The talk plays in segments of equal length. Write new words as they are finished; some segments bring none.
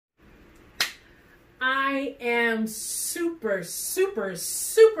I am super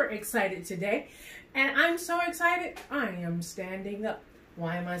excited today. And I'm so excited, I am standing up.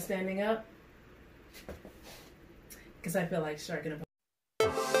 Why am I standing up? Because I feel like striking a pose.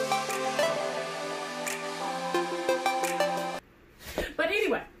 But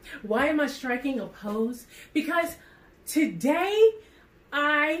anyway, why am I striking a pose? Because today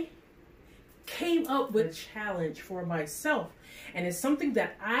I came up with a challenge for myself. And it's something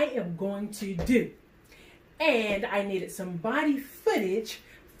that I am going to do. And I needed some body footage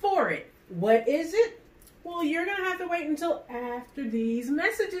for it. What is it? Well, you're going to have to wait until after these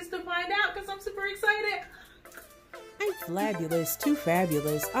messages to find out because I'm super excited. I'm FLABulous, too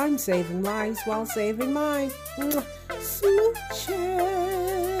fabulous. I'm saving lives while saving mine. Smooches.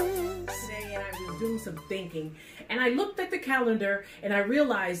 Today, and I was doing some thinking, and I looked at the calendar, and I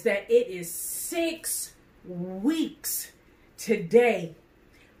realized that it is 6 weeks today.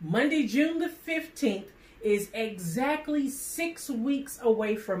 Monday, June the 15th is exactly 6 weeks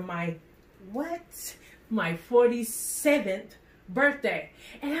away from my my 47th birthday.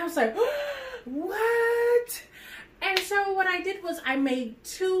 And I was like, what? And so what I did was I made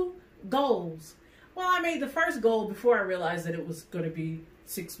 2 goals. Well, I made the first goal before I realized that it was going to be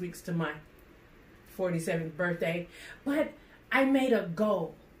 6 weeks to my 47th birthday. But I made a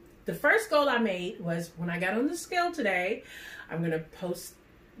goal. The first goal I made was when I got on the scale today, I'm going to post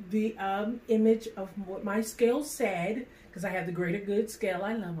the image of what my scale said, because I have the Greater Good scale.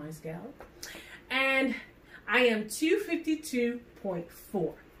 I love my scale. And I am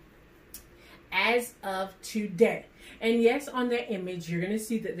 252.4 as of today. And yes, on that image, you're going to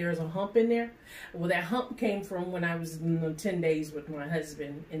see that there's a hump in there. Well, that hump came from when I was 10 days with my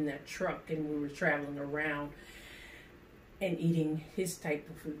husband in that truck, and we were traveling around and eating his type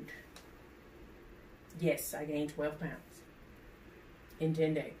of food. Yes, I gained 12 pounds in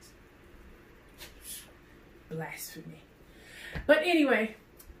 10 days. Blasphemy. But anyway,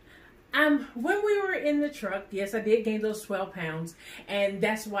 when we were in the truck, yes, I did gain those 12 pounds. And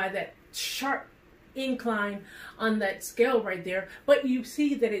that's why that sharp incline on that scale right there. But you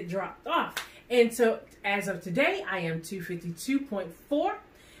see that it dropped off. And so as of today, I am 252.4.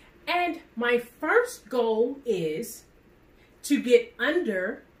 And my first goal is to get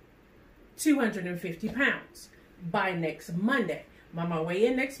under 250 pounds by next Monday. I'm on my way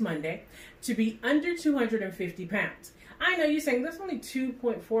in next Monday to be under 250 pounds. I know you're saying that's only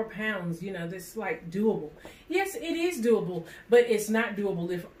 2.4 pounds, you know, that's like doable. Yes, it is doable, but it's not doable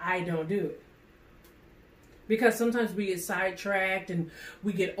if I don't do it. Because sometimes we get sidetracked and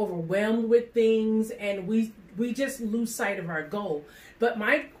we get overwhelmed with things and we just lose sight of our goal. But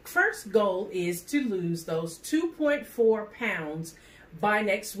my first goal is to lose those 2.4 pounds by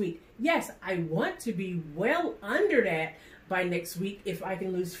next week. Yes, I want to be well under that by next week. If I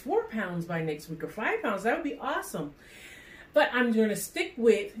can lose 4 pounds by next week or 5 pounds, that would be awesome. But I'm going to stick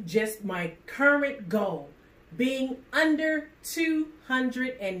with just my current goal, being under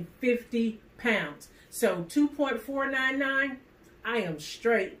 250 pounds. So 2.499, I am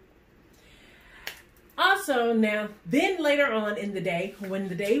straight. Also, now, then later on in the day, when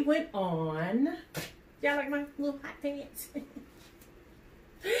the day went on, y'all like my little hot pants?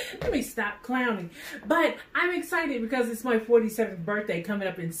 Let me stop clowning. But I'm excited because it's my 47th birthday coming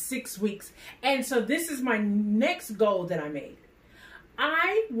up in 6 weeks. And so this is my next goal that I made.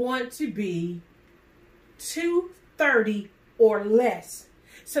 I want to be 230 or less.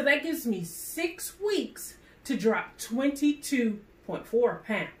 So that gives me 6 weeks to drop 22.4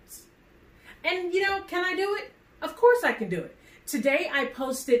 pounds. And you know, can I do it? Of course I can do it. Today I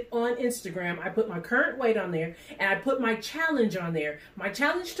posted on Instagram, I put my current weight on there and I put my challenge on there. My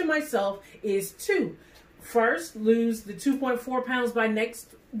challenge to myself is to first lose the 2.4 pounds by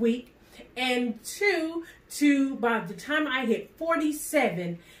next week, and 2, to by the time I hit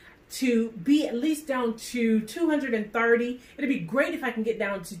 47, to be at least down to 230. It'd be great if I can get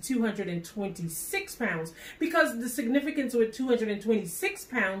down to 226 pounds, because the significance with 226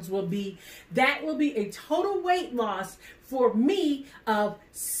 pounds will be that will be a total weight loss for me of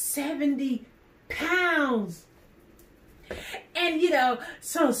 70 pounds. And you know,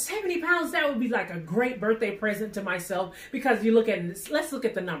 so 70 pounds, that would be like a great birthday present to myself, because you look at this, let's look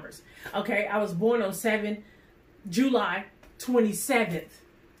at the numbers. Okay, I was born on July 27th.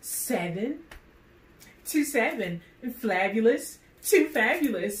 727 and FLABulous, too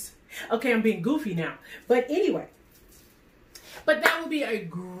fabulous. Okay, I'm being goofy now. But anyway, but that would be a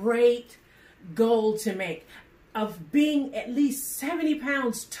great goal to make, of being at least 70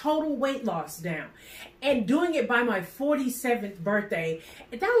 pounds total weight loss down, and doing it by my 47th birthday.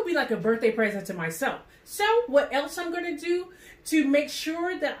 That would be like a birthday present to myself. So what else I'm going to do to make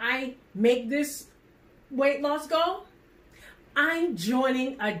sure that I make this weight loss goal? I'm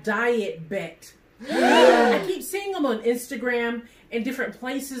joining a diet bet. I keep seeing them on Instagram and different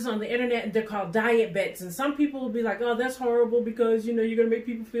places on the internet, and they're called diet bets. And some people will be like, oh, that's horrible because, you know, you're going to make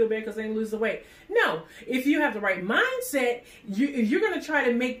people feel bad because they didn't lose the weight. No, if you have the right mindset, you're going to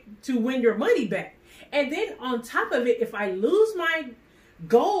try to win your money back. And then on top of it, if I lose my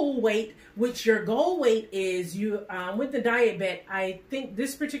goal weight, which your goal weight is, with the diet bet, I think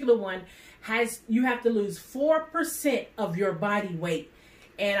this particular one you have to lose 4% of your body weight.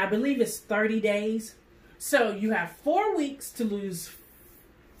 And I believe it's 30 days. So you have 4 weeks to lose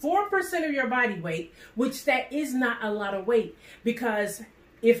 4% of your body weight, which that is not a lot of weight, because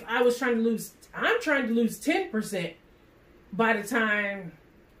if I was I'm trying to lose 10% by the time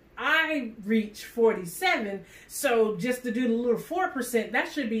I reach 47. So just to do the little 4%,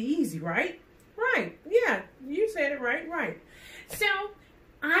 that should be easy, right? Right. Yeah, you said it right. Right. So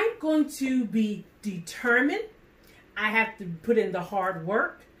I'm going to be determined. I have to put in the hard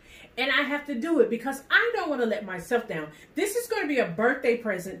work, and I have to do it because I don't want to let myself down. This is going to be a birthday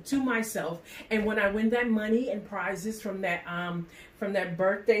present to myself. And when I win that money and prizes from that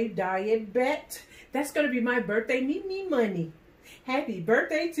birthday diet bet, that's going to be my birthday me money. Happy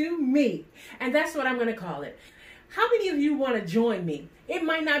birthday to me. And that's what I'm going to call it. How many of you want to join me? It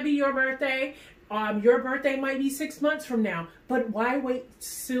might not be your birthday. Your birthday might be 6 months from now. But why wait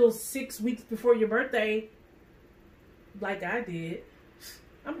till 6 weeks before your birthday like I did?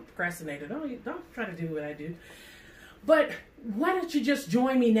 I'm a procrastinator. Don't try to do what I do. But why don't you just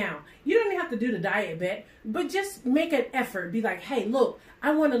join me now? You don't even have to do the diet bet, but just make an effort. Be like, hey, look,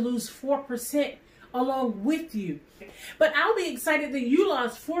 I want to lose 4% along with you. But I'll be excited that you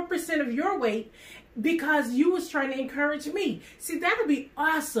lost 4% of your weight because you was trying to encourage me. See, that'll be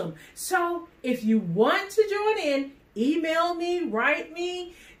awesome. So if you want to join in, email me, write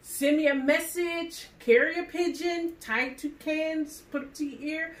me, send me a message, carry a pigeon, tie 2 cans, put it to your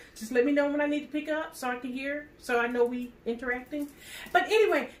ear. Just let me know when I need to pick up so I can hear, so I know we interacting. But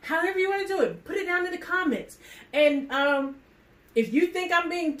anyway, however you want to do it, put it down in the comments. And if you think I'm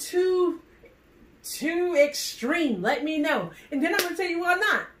being too extreme, let me know. And then I'm going to tell you why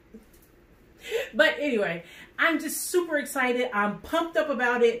not. But anyway, I'm just super excited. I'm pumped up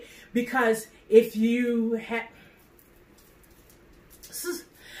about it because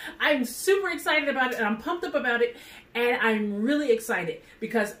I'm super excited about it, and I'm pumped up about it, and I'm really excited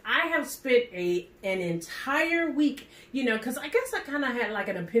because I have spent an entire week, because I guess I kind of had like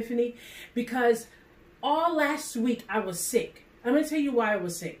an epiphany because all last week I was sick. I'm going to tell you why I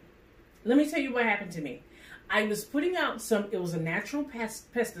was sick. Let me tell you what happened to me. I was putting out it was a natural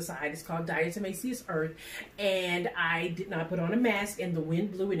pesticide. It's called diatomaceous earth. And I did not put on a mask, and the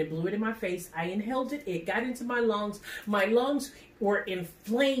wind blew, and it blew it in my face. I inhaled it. It got into my lungs. My lungs were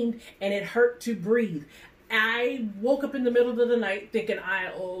inflamed, and it hurt to breathe. I woke up in the middle of the night thinking,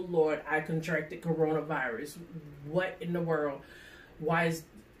 oh Lord, I contracted coronavirus. What in the world?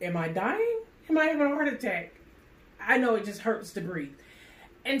 Am I dying? Am I having a heart attack? I know it just hurts to breathe.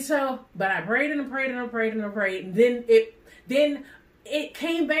 And so, but I prayed and I prayed and I prayed and I prayed. And then it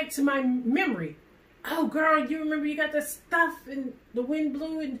came back to my memory. Oh, girl, you remember you got the stuff and the wind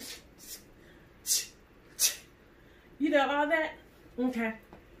blew and all that? Okay.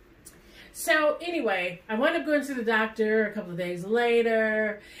 So anyway, I wound up going to the doctor a couple of days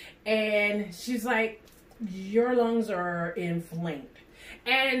later, and she's like, your lungs are inflamed.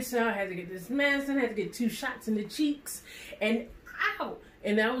 And so I had to get this medicine, I had to get 2 shots in the cheeks, and ow!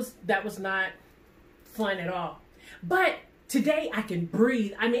 And that was not fun at all. But today I can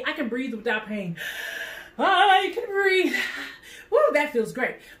breathe. I mean, I can breathe without pain. I can breathe. Woo, that feels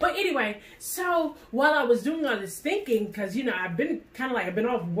great. But anyway, so while I was doing all this thinking, because, I've been I've been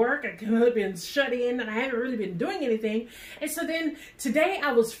off work. I've kind of been shut in, and I haven't really been doing anything. And so then today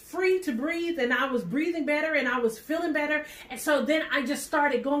I was free to breathe, and I was breathing better, and I was feeling better. And so then I just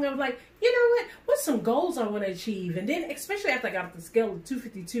started going. I was like, you know what? What's some goals I want to achieve? And then, especially after I got off the scale of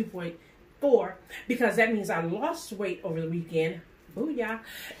 252.4, because that means I lost weight over the weekend. Booyah.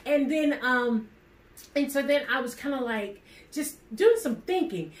 And then, and so then I was kind of like, just doing some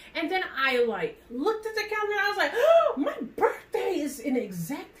thinking. And then I looked at the calendar, and I was like, oh, my birthday is in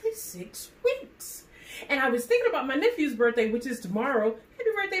exactly 6 weeks. And I was thinking about my nephew's birthday, which is tomorrow. Happy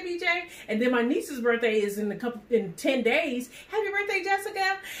birthday, BJ. And then my niece's birthday is in 10 days. Happy birthday,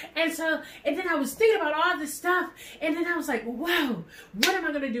 Jessica. And then I was thinking about all this stuff. And then I was like, wow, what am I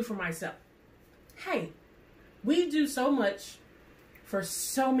going to do for myself? Hey, we do so much for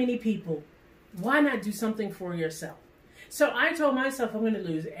so many people. Why not do something for yourself? So I told myself I'm going to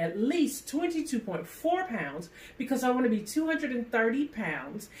lose at least 22.4 pounds because I want to be 230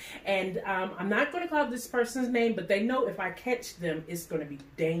 pounds. And I'm not going to call this person's name, but they know if I catch them, it's going to be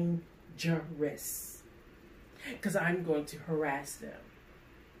dangerous. Because I'm going to harass them.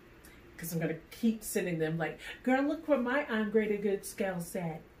 Because I'm going to keep sending them like, girl, look what my ungraded good scale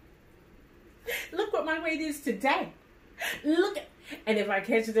said. Look what my weight is today. Look at, and if I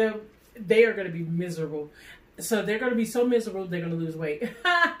catch them, they are going to be miserable. So they're going to be so miserable, they're going to lose weight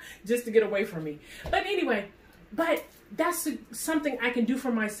just to get away from me. But anyway, but that's something I can do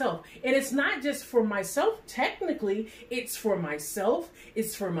for myself. And it's not just for myself, technically. It's for myself.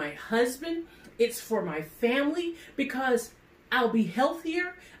 It's for my husband. It's for my family, because I'll be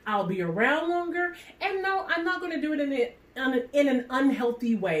healthier. I'll be around longer. And no, I'm not going to do it in an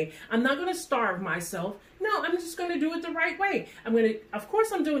unhealthy way. I'm not going to starve myself. No, I'm just going to do it the right way. Of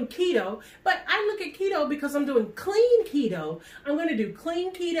course I'm doing keto, but I look at keto because I'm doing clean keto. I'm going to do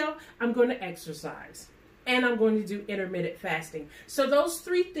clean keto. I'm going to exercise. And I'm going to do intermittent fasting. So those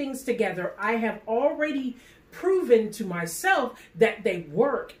three things together, I have already proven to myself that they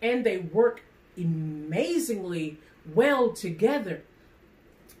work, and they work amazingly well together.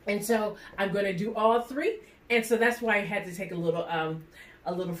 And so I'm going to do all three. And so that's why I had to take a little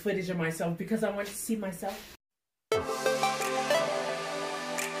footage of myself, because I wanted to see myself.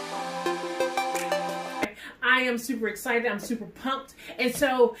 I am super excited. I'm super pumped. And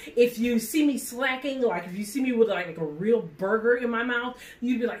so if you see me slacking, like if you see me with like a real burger in my mouth,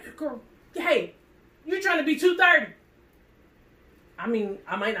 you'd be like, girl, hey, you're trying to be 230. I mean,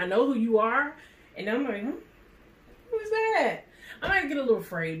 I might not know who you are. And I'm like, who's that? I might get a little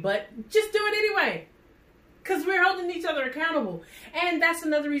afraid, but just do it anyway. Because we're holding each other accountable. And that's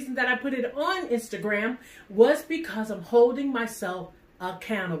another reason that I put it on Instagram, was because I'm holding myself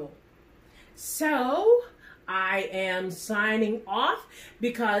accountable. So I am signing off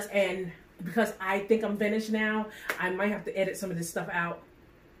because I think I'm finished now. I might have to edit some of this stuff out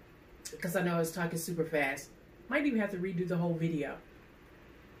because I know I was talking super fast. Might even have to redo the whole video.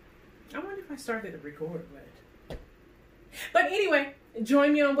 I wonder if I started to record, but anyway,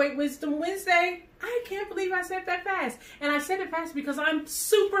 join me on Weight Wisdom Wednesday. I can't believe I said that fast. And I said it fast because I'm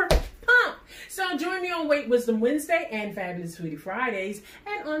super pumped. So join me on Weight Wisdom Wednesday and Fabulous Foodie Fridays,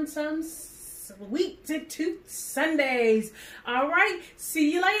 and on some Sweet Tooth Sundays. All right.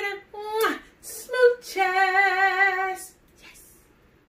 See you later. Smooches.